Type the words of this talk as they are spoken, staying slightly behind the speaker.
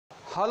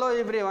Hello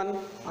everyone,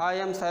 I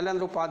am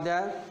Shailendra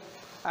Upadhyay,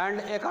 and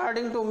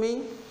according to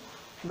me,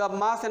 the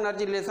mass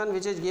energy relation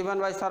which is given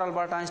by Sir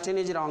Albert Einstein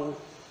is wrong.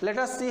 Let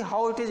us see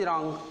how it is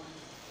wrong.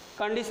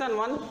 Condition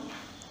 1,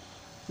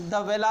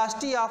 the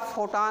velocity of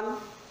photon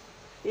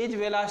is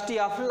velocity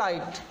of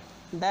light,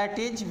 that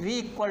is V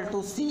equal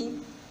to C.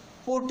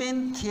 Put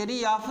in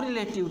theory of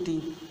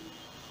relativity,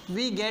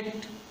 we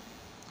get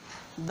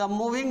the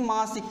moving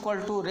mass equal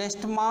to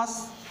rest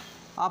mass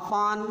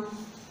upon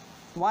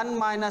 1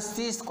 minus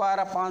c square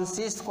upon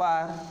c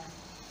square,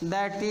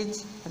 that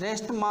is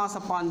rest mass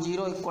upon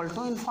 0 equal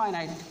to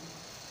infinite.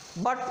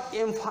 But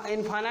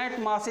infinite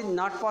mass is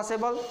not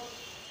possible,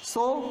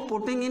 so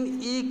putting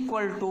in E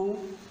equal to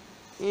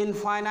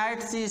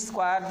infinite c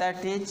square,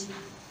 that is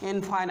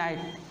infinite,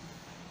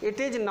 it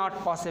is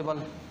not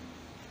possible.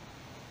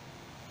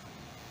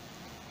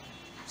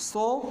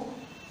 So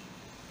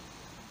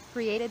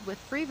created with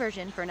free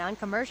version for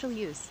non-commercial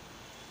use.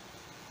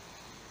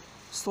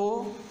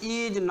 So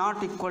E is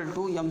not equal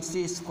to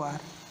mc square.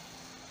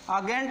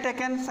 Again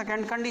taken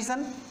second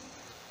condition,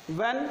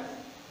 when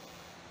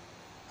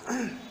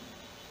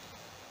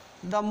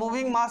the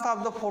moving mass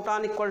of the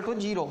photon equal to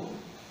 0,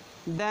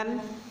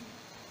 then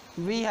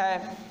we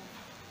have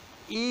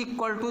E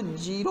equal to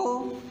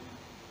 0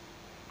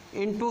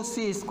 into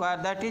c square,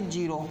 that is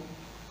 0.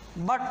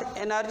 But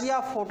energy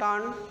of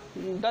photon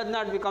does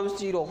not become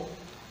 0.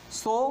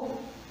 So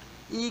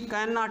E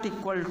cannot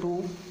equal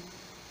to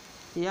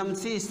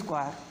mc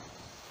square.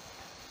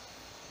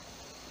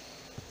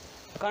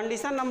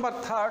 Condition number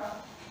third,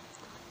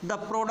 the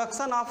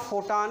production of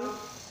photon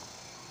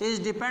is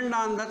depend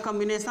on the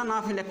combination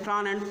of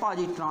electron and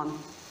positron,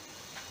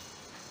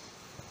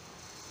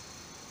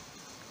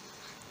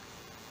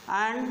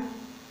 and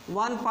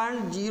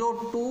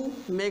 1.02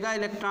 mega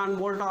electron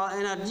volt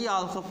energy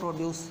also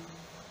produced.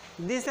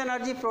 This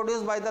energy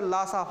produced by the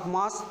loss of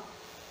mass.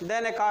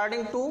 Then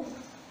according to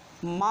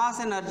mass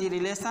energy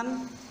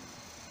relation,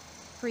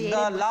 created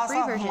the with loss free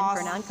of version mass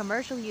for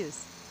non-commercial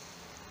use.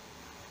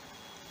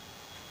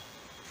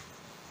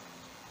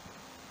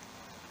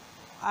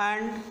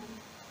 and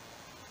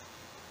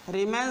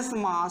remains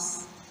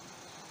mass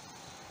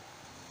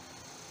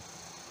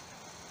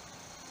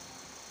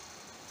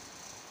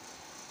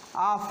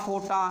of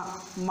photon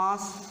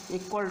mass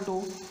equal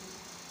to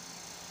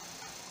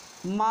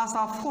mass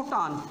of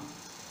photon.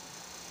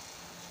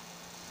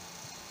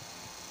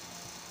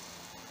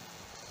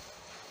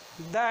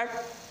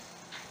 That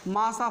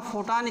mass of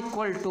photon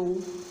equal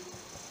to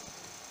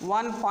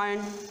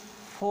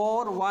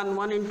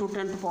 1.411 into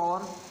 10 to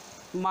power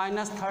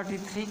minus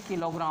 33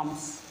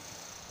 kilograms.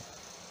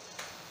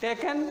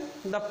 Taken,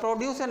 the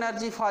produced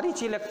energy for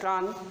each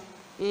electron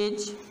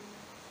is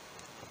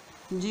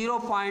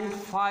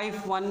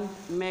 0.51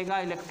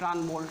 mega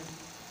electron volt.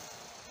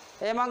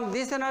 Among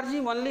this energy,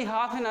 only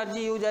half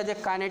energy used as a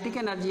kinetic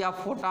energy of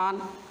photon,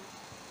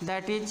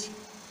 that is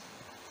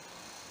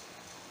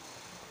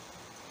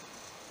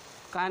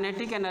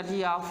kinetic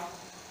energy of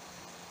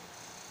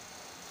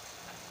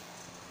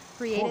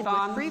created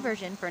photon with free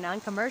version for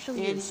non-commercial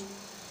use. is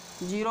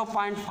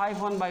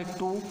 0.51 by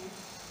 2.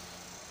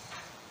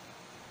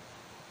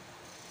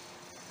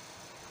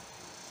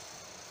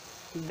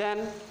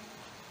 Then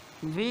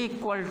V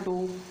equal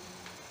to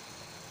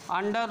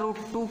under root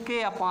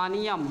 2k upon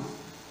m.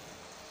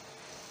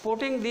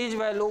 Putting these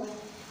value,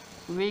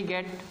 we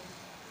get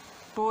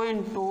 2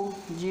 into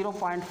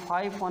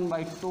 0.51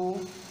 by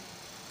 2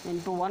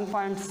 into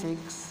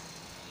 1.6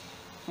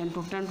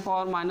 into 10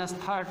 power minus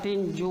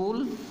 13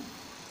 joule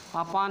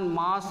upon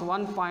mass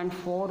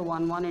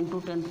 1.411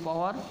 into 10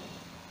 power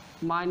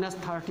minus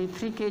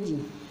 33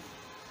 kg.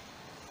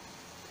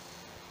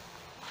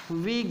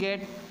 We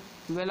get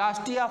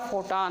velocity of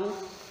photon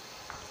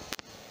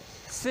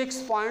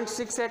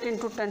 6.68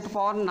 into 10 to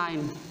power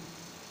 9.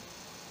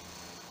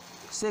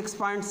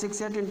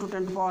 6.68 into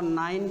 10 to power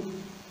 9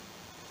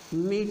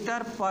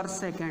 meter per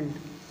second.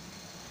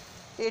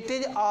 It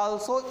is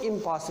also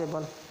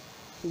impossible.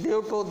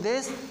 Due to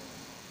this,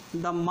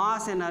 the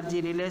mass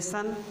energy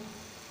relation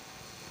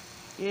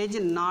is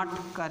not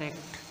correct.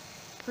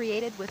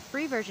 Created with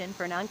free version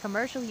for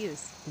non-commercial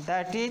use.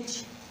 That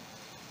is,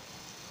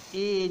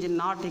 E is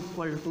not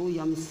equal to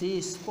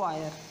mc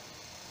square.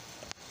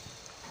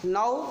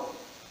 Now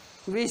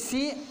we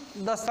see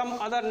the some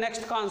other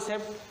next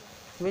concept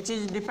which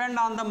is depend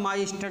on the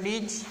my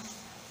studies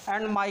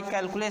and my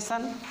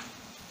calculation.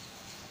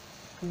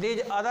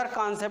 These other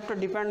concepts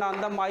depend on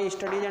the my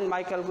studies and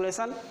my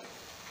calculation,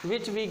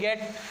 which we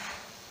get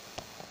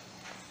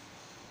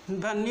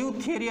the new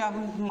theory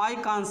of my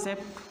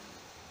concept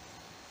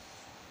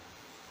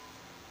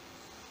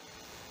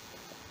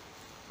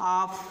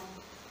of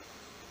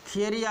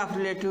theory of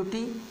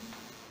relativity,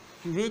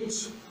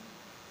 which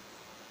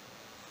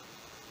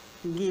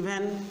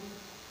given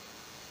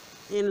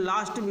in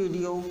last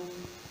video.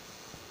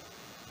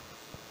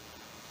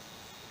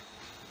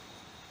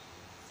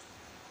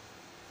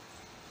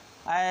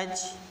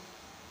 As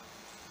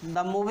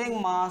the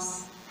moving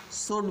mass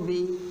should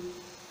be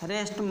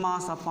rest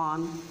mass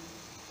upon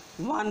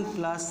 1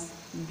 plus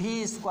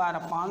v square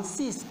upon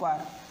c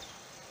square.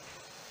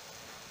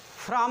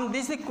 From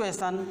this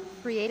equation,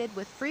 Created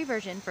with free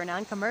version for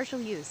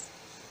non-commercial use.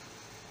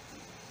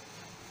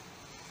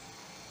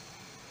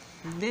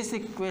 this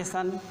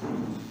equation,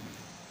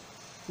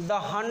 the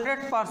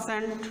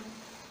 100%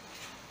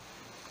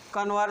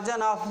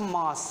 conversion of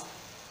mass,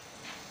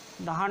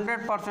 the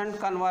 100%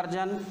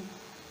 conversion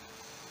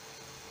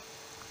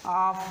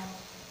of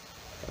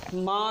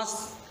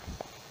mass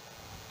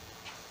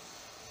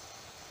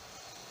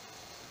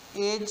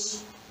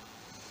is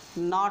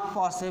not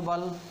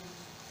possible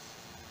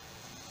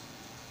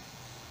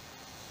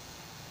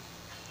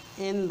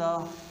in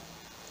the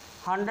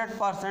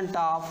 100%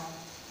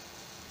 of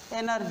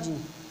energy.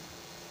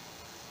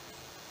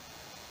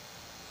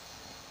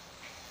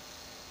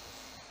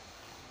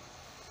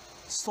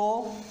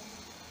 So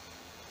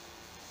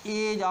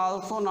A is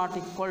also not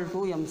equal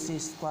to mc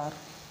square.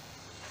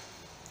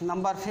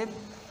 Number 5,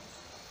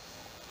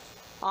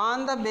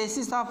 on the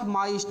basis of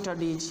my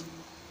studies,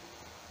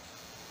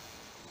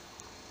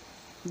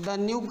 the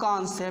new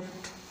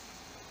concept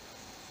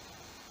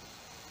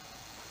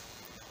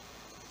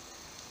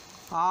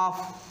of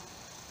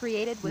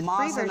Created with free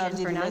mass version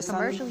energy for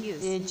non-commercial relation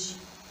use. is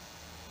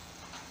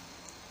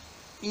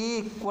E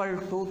equal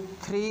to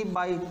 3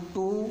 by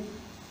 2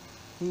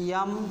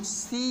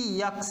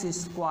 mcx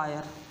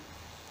square.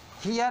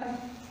 Here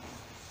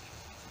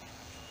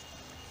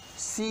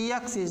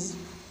cx is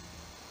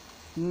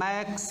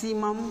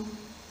maximum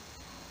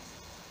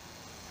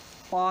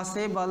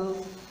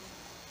possible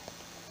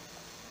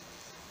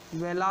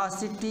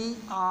velocity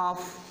of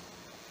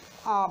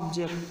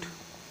object.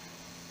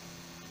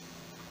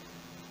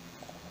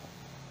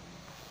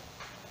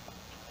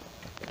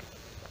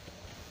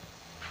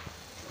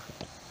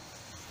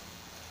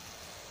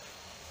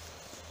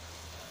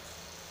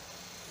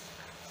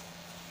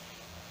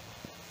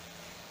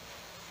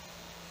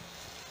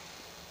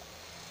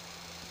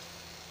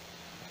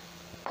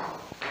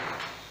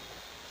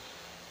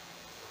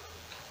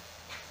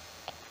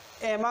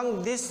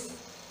 Among this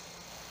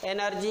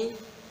energy,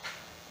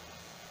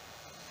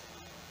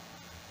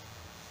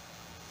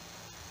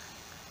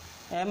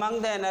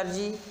 among the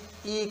energy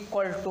E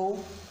equal to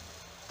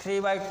 3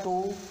 by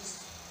 2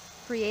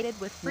 Created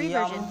with free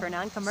version for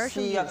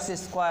non-commercial cx use.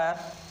 square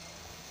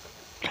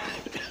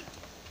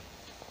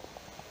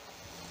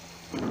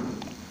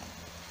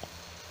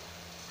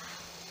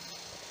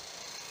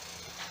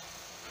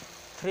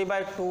three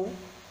by 2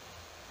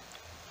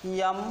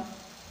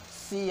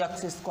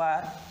 mcx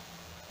square.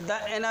 The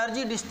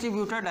energy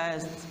distributed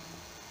as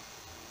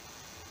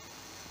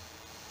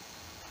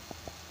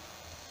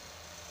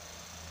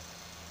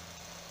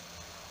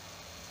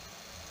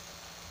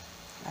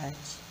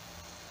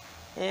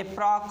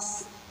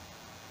approx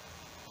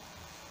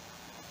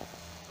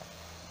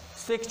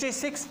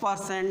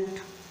 66%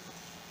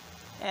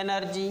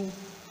 energy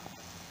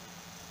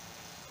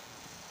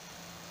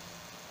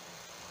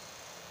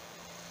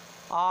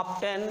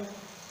obtained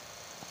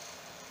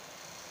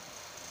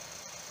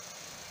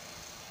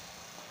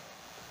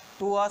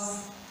to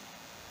us,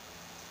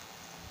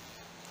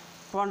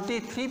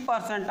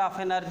 23% of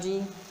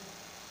energy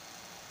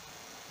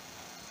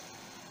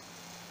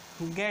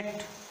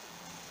get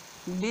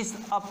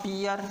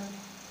disappear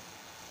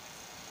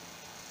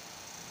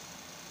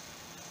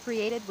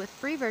Created with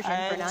free version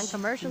for as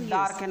non-commercial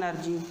dark use.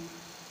 energy,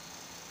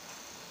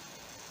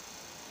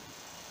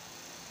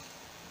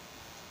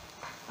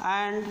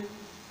 and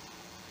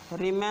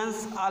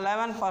remains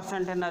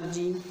 11%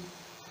 energy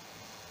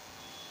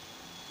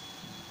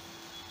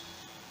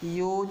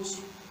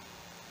used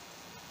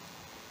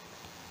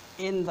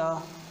in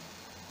the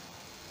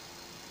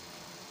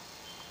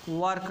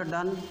work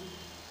done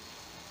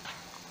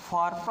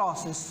for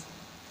process.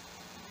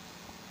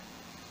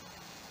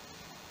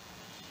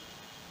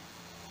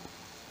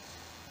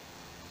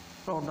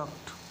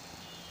 Product.